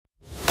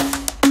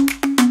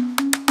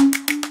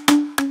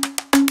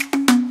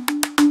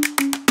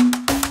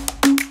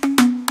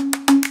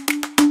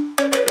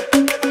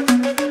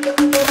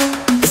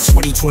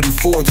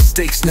2024, the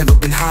stakes never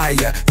been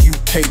higher.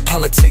 UK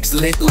politics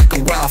lit like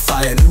a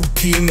wildfire. New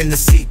PM in the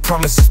seat,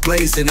 promises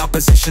blazing.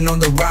 Opposition on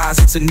the rise,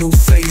 it's a new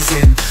phase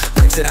in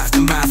Brexit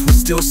aftermath, we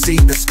still see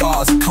the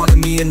scars.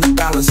 Economy in the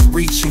balance,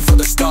 reaching for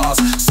the stars.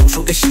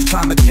 Social issues,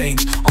 climate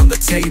change on the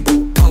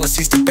table.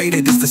 Policies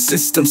debated, is the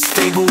system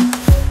stable?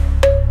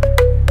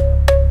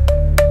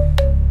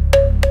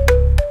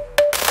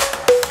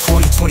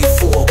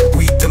 2024,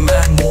 we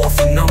demand more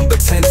from number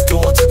 10's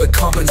door to the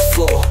Commons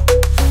floor.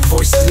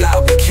 Voices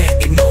loud, we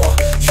can't ignore.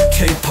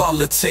 UK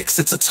politics,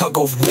 it's a tug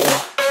of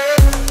war.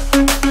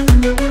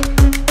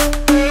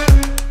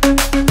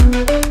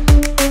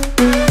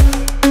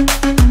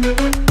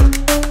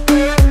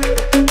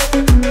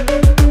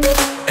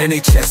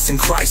 NHS in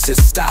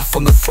crisis, staff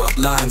on the front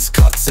lines.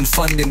 Cuts and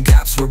funding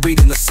gaps, we're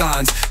reading the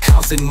signs.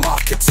 Housing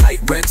market tight,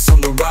 rents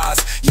on the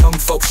rise. Young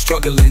folks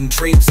struggling,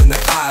 dreams in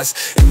their eyes.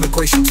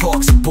 Immigration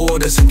talks,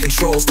 borders and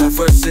controls.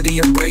 Diversity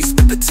embraced,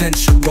 the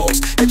potential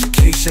roles.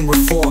 Education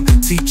reform,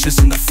 teachers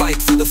in the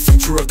fight for the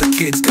future of the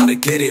kids, gotta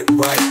get it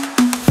right.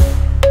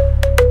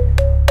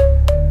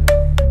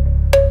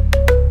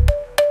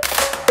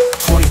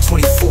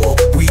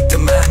 We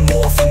demand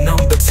more from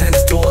number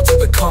 10's door to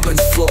the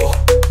Commons floor.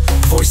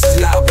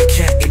 Voices loud, we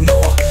can't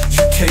ignore.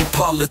 UK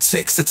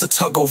politics, it's a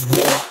tug of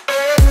war.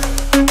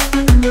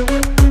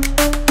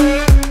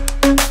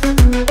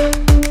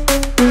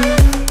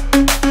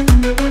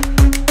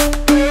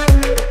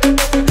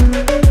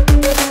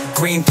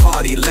 Green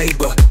Party,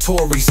 Labour,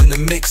 Tories in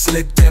the mix.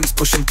 Lib Dems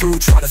pushing through,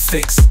 try to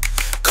fix.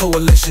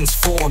 Coalitions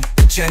form,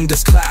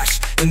 agendas clash.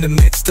 In the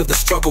midst of the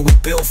struggle, we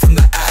build from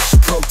the ash.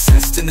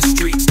 Protest in the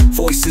streets,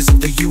 voices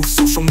of the youth.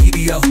 Social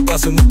media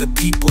buzzing with the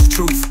people's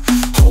truth.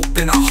 Hope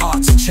in our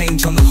hearts,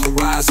 change on the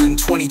horizon.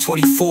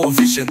 2024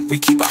 vision, we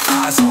keep our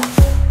eyes on.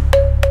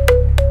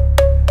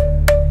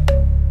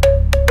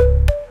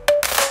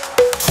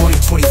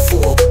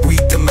 2024, we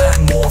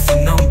demand more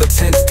from number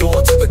 10's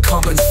door to the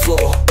Commons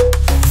floor.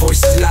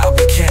 Voices loud,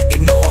 we can't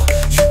ignore.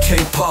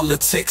 UK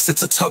politics,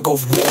 it's a tug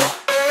of war.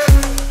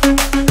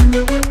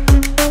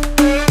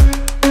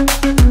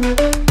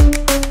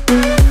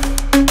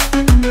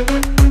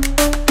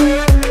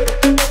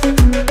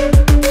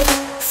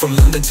 From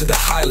London to the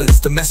Highlands,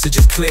 the message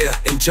is clear.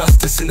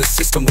 Injustice in the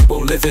system, we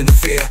won't live in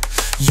fear.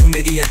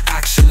 Unity and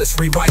action, let's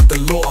rewrite the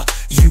law.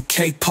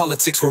 UK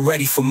politics, we're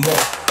ready for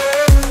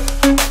more.